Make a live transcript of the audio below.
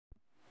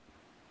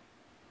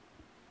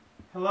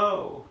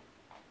Hello.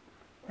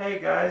 Hey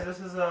guys, this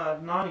is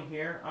Nonnie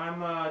here.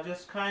 I'm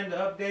just kind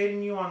of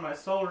updating you on my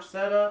solar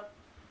setup.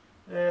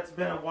 It's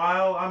been a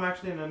while. I'm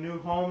actually in a new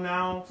home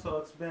now, so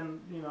it's been,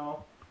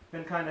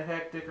 been kind of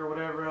hectic or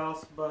whatever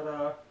else, but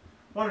I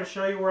wanted to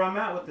show you where I'm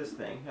at with this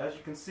thing. As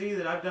you can see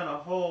that I've done a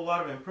whole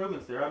lot of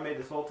improvements there. I made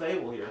this whole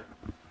table here.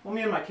 Well,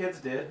 me and my kids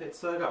did.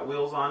 It's got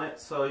wheels on it,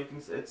 so you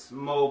can. It's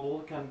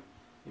mobile. It can,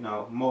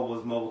 mobile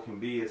as mobile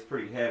can be. It's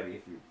pretty heavy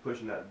if you're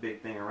pushing that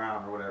big thing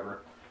around or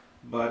whatever.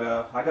 But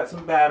I got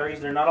some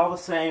batteries. They're not all the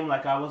same.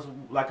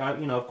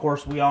 Of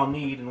course we all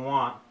need and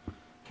want.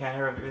 Can't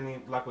have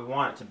everything like we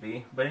want it to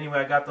be. But anyway,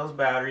 I got those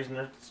batteries, and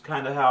that's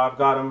kind of how I've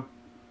got them.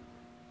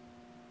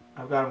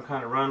 I've got them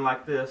kind of run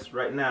like this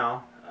right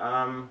now.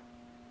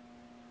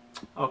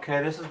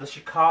 Okay, this is the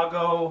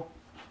Chicago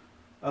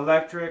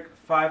Electric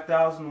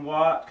 5,000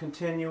 watt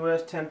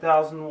continuous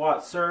 10,000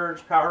 watt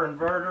surge power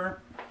inverter.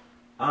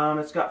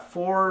 It's got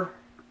four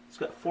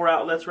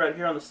outlets right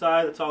here on the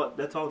side. That's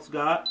all it's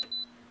got.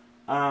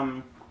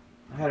 I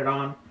had it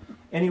on.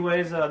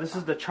 Anyways, this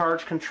is the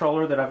charge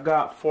controller that I've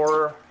got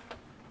for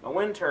a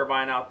wind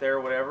turbine out there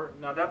or whatever.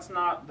 Now that's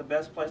not the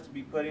best place to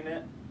be putting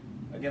it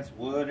against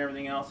wood and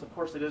everything else. Of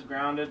course it is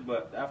grounded,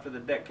 but after the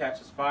deck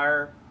catches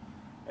fire,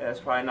 it's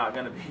probably not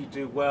going to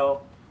do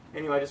well.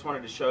 Anyway, I just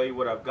wanted to show you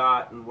what I've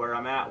got and where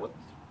I'm at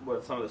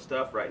with some of the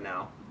stuff right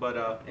now.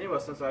 But anyway,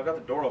 since I've got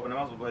the door open, I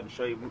might as well go ahead and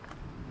show you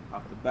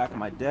off the back of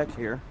my deck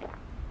here.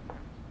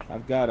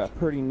 I've got a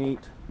pretty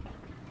neat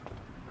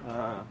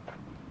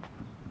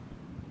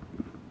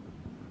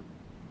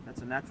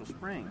that's a natural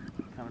spring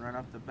coming right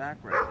off the back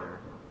right there.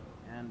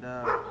 And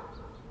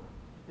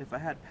if I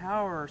had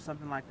power or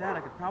something like that, I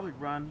could probably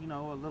run,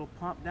 a little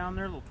pump down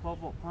there, a little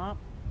 12-volt pump,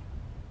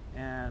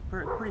 and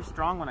pretty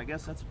strong one. I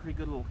guess that's a pretty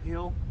good little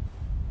hill.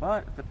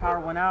 But if the power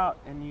went out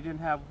and you didn't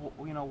have,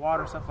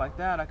 water and stuff like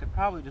that, I could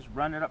probably just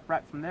run it up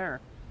right from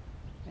there,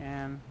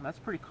 and that's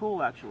pretty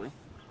cool actually.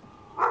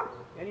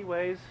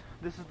 Anyways,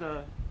 this is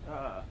the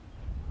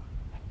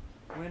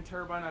wind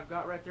turbine I've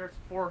got right there. It's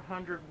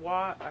 400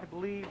 watt, I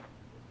believe.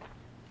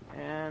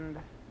 And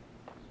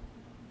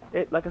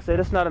like I said,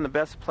 it's not in the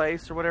best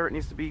place or whatever. It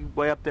needs to be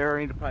way up there.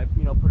 I need to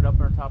probably, put it up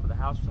on top of the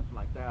house or something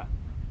like that.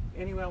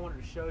 Anyway, I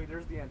wanted to show you,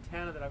 there's the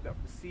antenna that I've got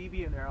for the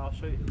CB in there. I'll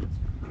show you,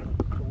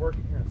 it's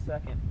working here in a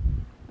second.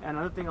 And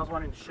another thing I was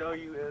wanting to show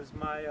you is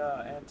my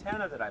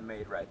antenna that I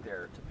made right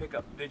there to pick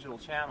up digital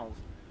channels.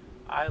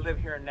 I live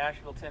here in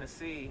Nashville,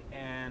 Tennessee,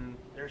 and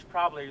there's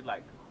probably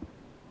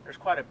there's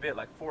quite a bit,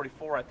 like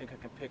 44 I think I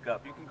can pick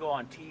up. You can go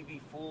on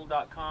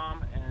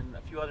tvfool.com and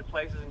a few other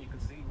places and you can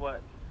see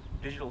what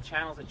digital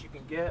channels that you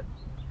can get.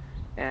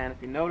 And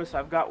if you notice,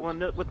 I've got one,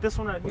 with this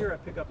one right here, I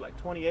pick up like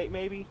 28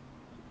 maybe.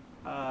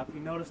 If you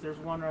notice, there's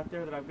one right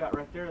there that I've got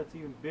right there that's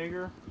even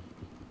bigger.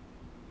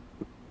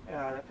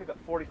 I pick up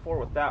 44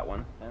 with that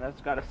one, and that's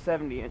got a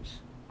 70-inch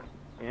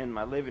in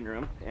my living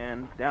room.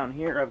 And down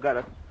here I've got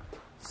a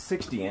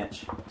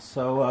 60-inch.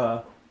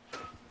 So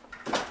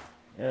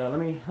yeah, let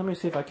me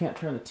see if I can't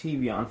turn the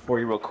TV on for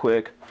you real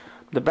quick.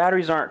 The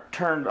batteries aren't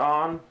turned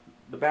on.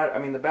 The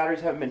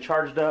batteries haven't been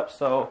charged up,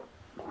 so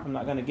I'm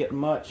not going to get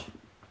much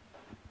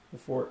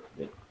before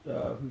it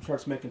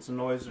starts making some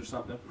noise or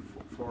something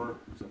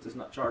since it's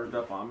not charged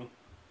up on me.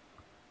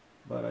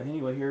 But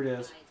anyway, here it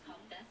is.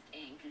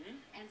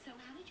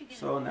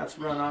 So, and that's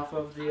run off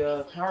of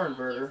the power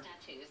inverter.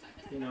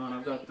 And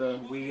I've got the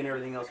Wii and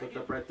everything else hooked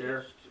up right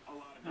there.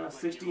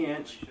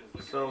 60-inch.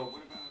 So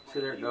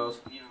there it goes.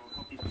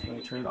 So let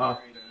me turn it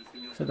off.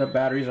 So the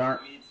batteries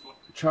aren't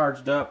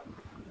charged up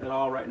at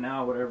all right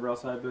now. Whatever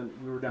else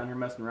we were down here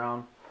messing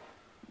around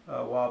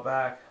a while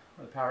back.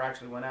 The power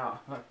actually went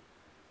out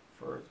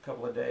for a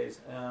couple of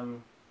days.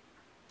 And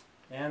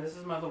this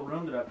is my little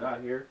room that I've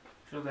got here.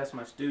 Sure, that's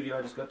my studio.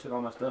 I just took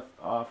all my stuff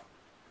off.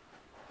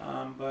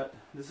 But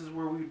this is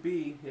where we'd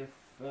be if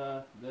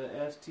the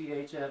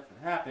STHF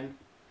happened.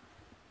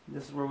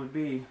 This is where we'd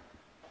be.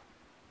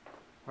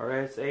 Or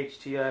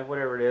SHTI,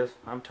 whatever it is.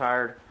 I'm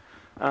tired.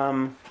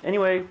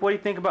 Anyway, what do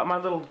you think about my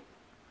little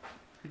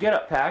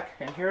get-up pack?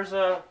 And here's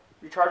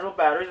rechargeable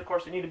batteries. Of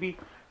course, they need to be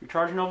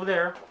recharging over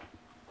there.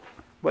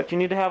 But you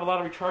need to have a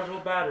lot of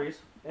rechargeable batteries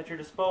at your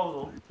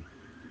disposal.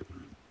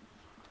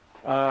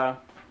 And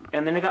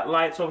then they got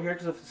lights over here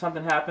because if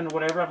something happened or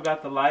whatever, I've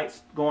got the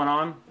lights going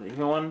on.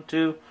 1,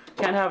 2.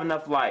 Can't have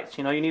enough lights.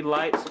 You need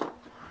lights,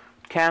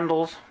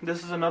 candles.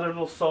 This is another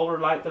little solar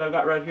light that I've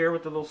got right here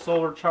with the little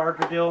solar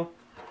charger deal.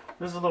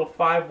 This is a little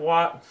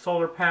 5-watt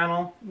solar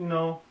panel,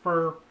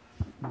 for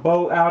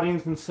boat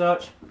outings and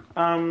such.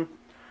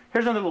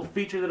 Here's another little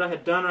feature that I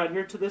had done right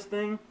here to this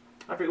thing.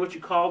 I forget what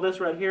you call this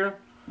right here.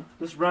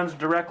 This runs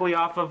directly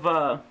off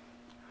of,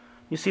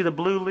 you see the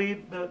blue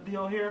lead, the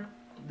deal here?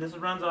 This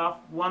runs off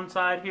one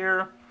side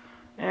here,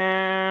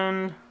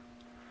 and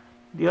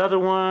the other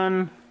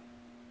one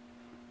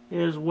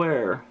is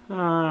where?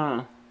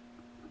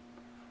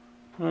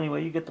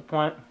 Anyway, you get the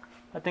point.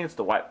 I think it's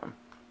the white one.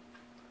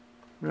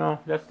 No,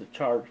 that's the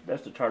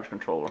charge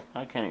controller.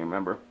 I can't even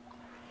remember.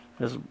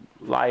 This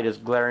light is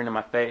glaring in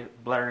my face,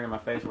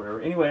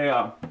 whatever. Anyway,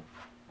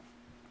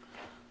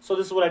 So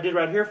this is what I did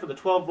right here for the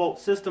 12-volt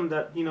system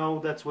that, you know,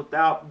 that's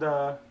without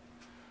the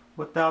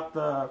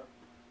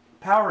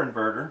power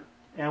inverter.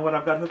 And what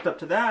I've got hooked up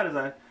to that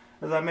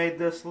is I made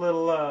this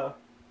little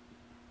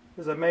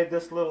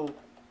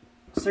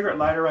cigarette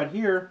lighter right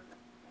here.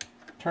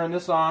 Turn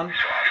this on.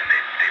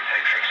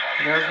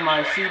 There's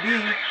my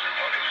CB.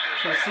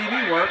 So the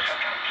CB works.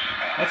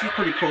 That's just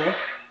pretty cool.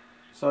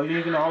 So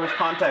you can always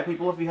contact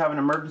people if you have an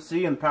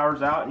emergency and the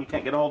power's out and you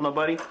can't get a hold of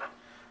nobody.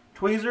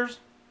 Tweezers.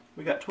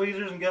 We got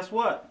tweezers, and guess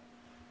what?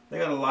 They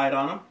got a light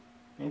on them.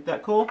 Ain't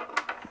that cool?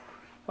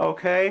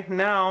 Okay,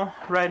 now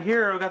right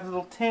here we got this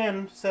little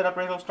tin set up,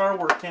 regular Star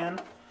Wars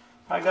tin.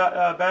 I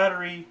got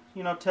battery,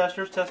 you know,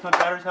 testers. Test my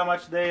batteries, how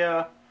much they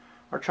are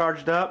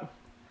charged up.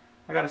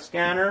 I got a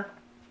scanner.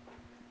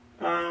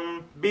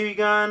 BB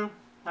gun.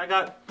 I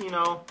got, you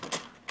know,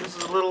 this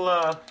is a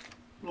little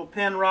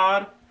pin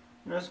rod.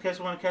 In this case,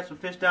 I want to catch some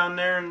fish down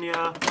there in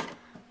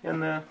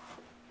the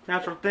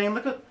natural thing.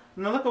 Look at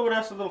what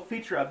else, a little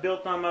feature I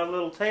built on my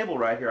little table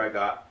right here. I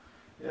got.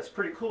 It's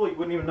pretty cool. You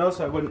wouldn't even notice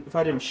if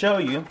I didn't show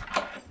you.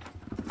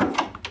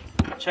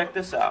 Check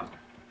this out.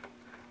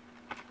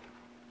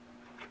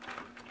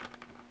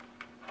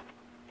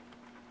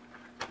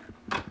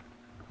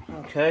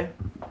 Okay.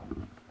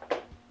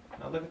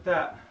 Now look at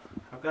that.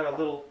 I got a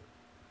little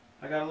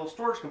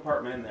storage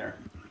compartment in there.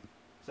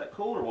 Is that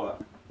cool or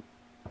what?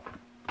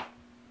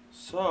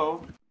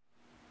 So,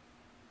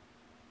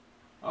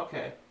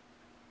 okay.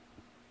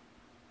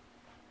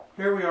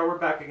 Here we are, we're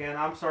back again.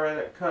 I'm sorry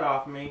that cut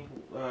off me,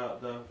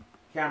 the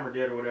camera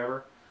did or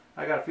whatever.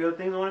 I got a few other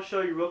things I want to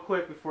show you real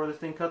quick before this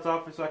thing cuts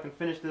off so I can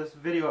finish this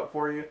video up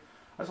for you.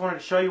 I just wanted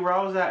to show you where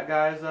I was at,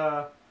 guys.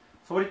 So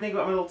what do you think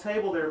about my little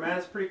table there, man?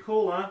 It's pretty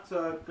cool, huh? It's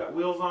got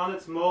wheels on it,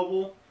 it's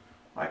mobile.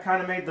 I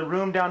kind of made the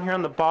room down here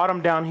on the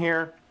bottom down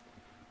here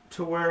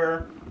to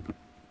where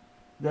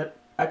that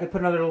I could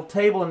put another little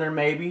table in there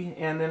maybe,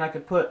 and then I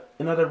could put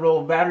another row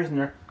of batteries in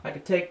there. I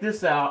could take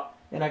this out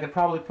and I could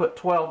probably put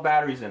 12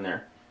 batteries in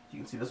there. You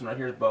can see this one right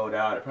here is bowed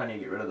out. I probably need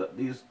to get rid of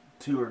these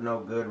two are no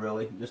good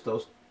really. Just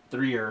those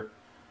three are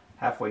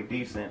halfway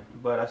decent,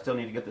 but I still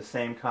need to get the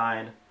same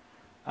kind.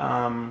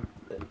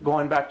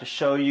 Going back to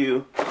show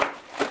you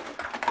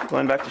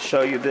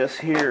this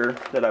here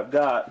that I've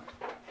got.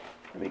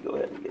 Let me go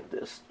ahead and get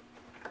this.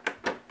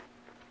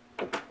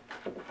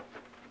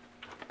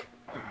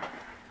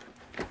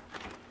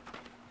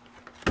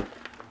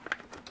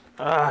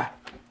 Well,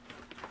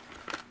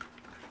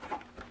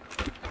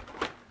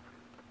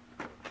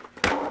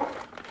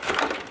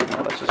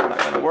 that's just not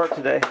going to work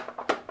today.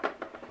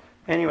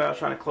 Anyway, I was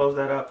trying to close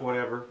that up or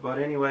whatever. But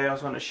anyway, I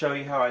was going to show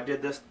you how I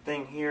did this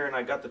thing here, and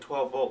I got the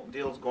 12-volt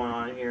deals going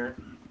on here.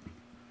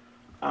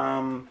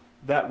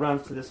 That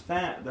runs to this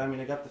fan. I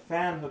mean, I got the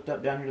fan hooked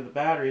up down here to the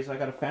batteries. I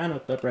got a fan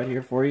hooked up right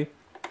here for you.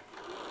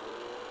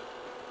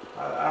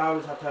 I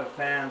always have to have a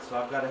fan, so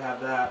I've got to have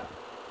that.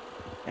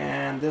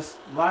 And this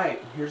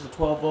light, here's a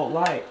 12-volt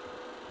light.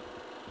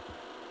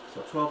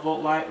 So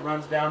 12-volt light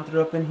runs down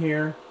through up in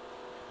here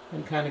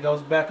and kind of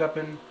goes back up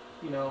in,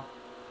 you know,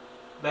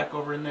 back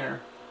over in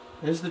there.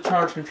 This is the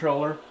charge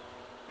controller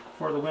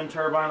for the wind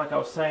turbine, like I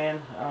was saying.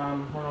 I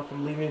don't know if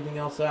I'm leaving anything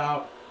else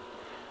out.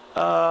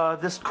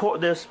 This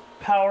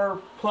power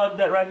plug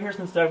that right here,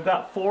 since I've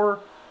got four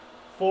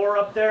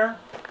up there,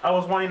 I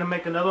was wanting to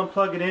make another one,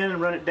 plug it in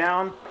and run it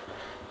down,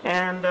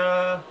 and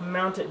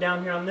mount it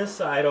down here on this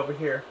side over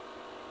here.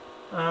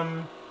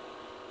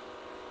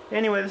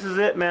 Anyway, this is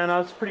it, man.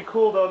 It's pretty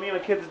cool though. Me and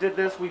my kids did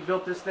this. We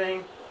built this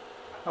thing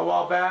a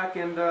while back,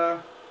 and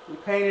we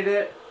painted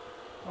it.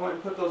 I went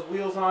and put those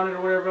wheels on it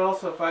or whatever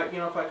else. So if I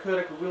could,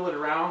 I could wheel it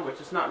around, which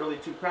is not really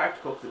too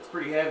practical because it's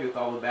pretty heavy with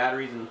all the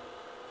batteries and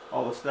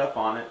all the stuff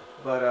on it.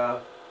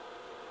 But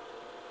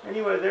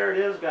anyway, there it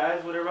is,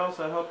 guys. Whatever else,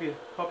 I hope you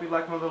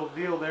like my little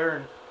deal there.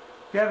 And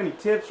if you have any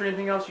tips or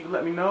anything else you can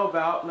let me know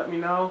about, let me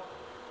know.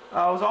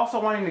 I was also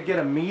wanting to get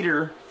a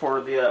meter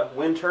for the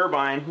wind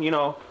turbine. You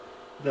know,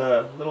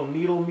 the little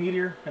needle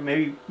meter, and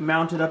maybe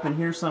mount it up in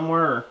here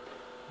somewhere or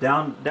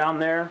down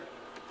there.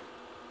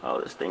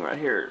 Oh, this thing right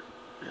here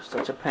is just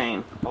such a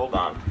pain. Hold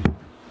on.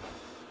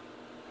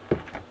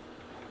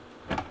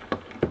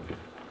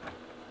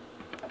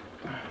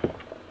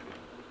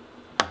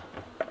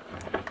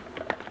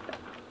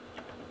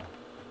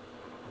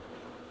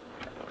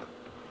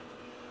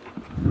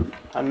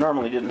 I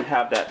normally didn't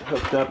have that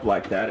hooked up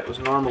like that. It was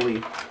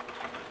normally,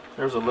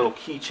 there's a little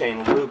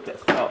keychain loop that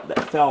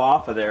fell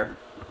off of there,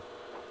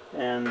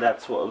 and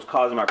that's what was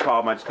causing my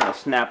problem. I just kind of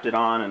snapped it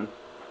on, and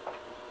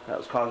that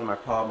was causing my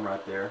problem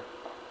right there.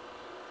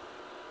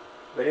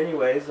 But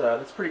anyways,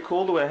 it's pretty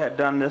cool the way I had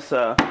done this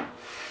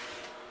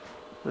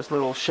this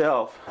little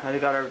shelf. I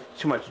got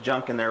too much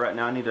junk in there right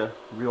now. I need to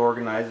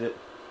reorganize it.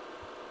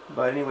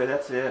 But anyway,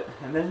 that's it.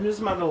 And then this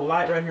is my little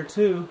light right here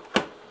too.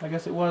 I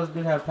guess it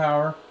did have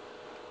power.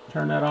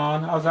 Turn that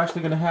on. I was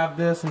actually going to have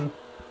this and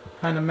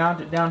kind of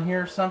mount it down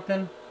here or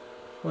something.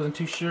 Wasn't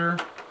too sure.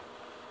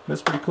 But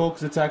it's pretty cool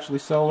because it's actually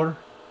solar.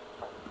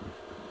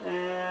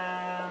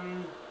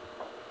 And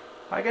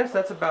I guess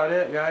that's about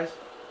it, guys.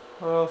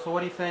 So what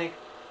do you think?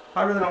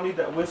 I really don't need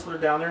that Whistler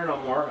down there no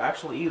more,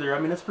 actually, either. I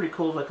mean, it's pretty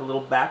cool, like a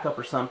little backup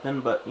or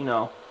something, but, you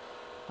know,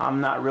 I'm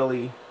not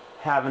really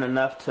having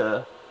enough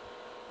to...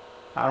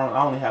 I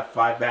only have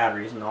 5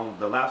 batteries, and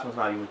the last one's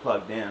not even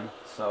plugged in.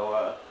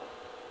 So,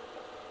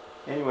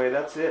 anyway,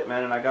 that's it,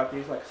 man. And I got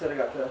these, like I said, I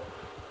got the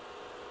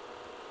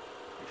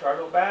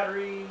rechargeable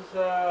batteries.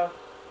 I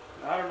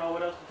don't know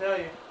what else to tell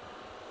you.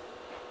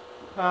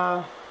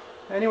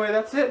 Anyway,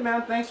 that's it,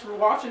 man. Thanks for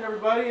watching,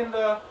 everybody, and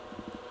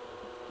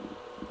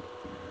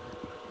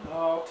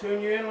I'll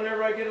tune you in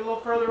whenever I get a little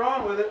further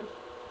on with it.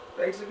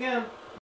 Thanks again.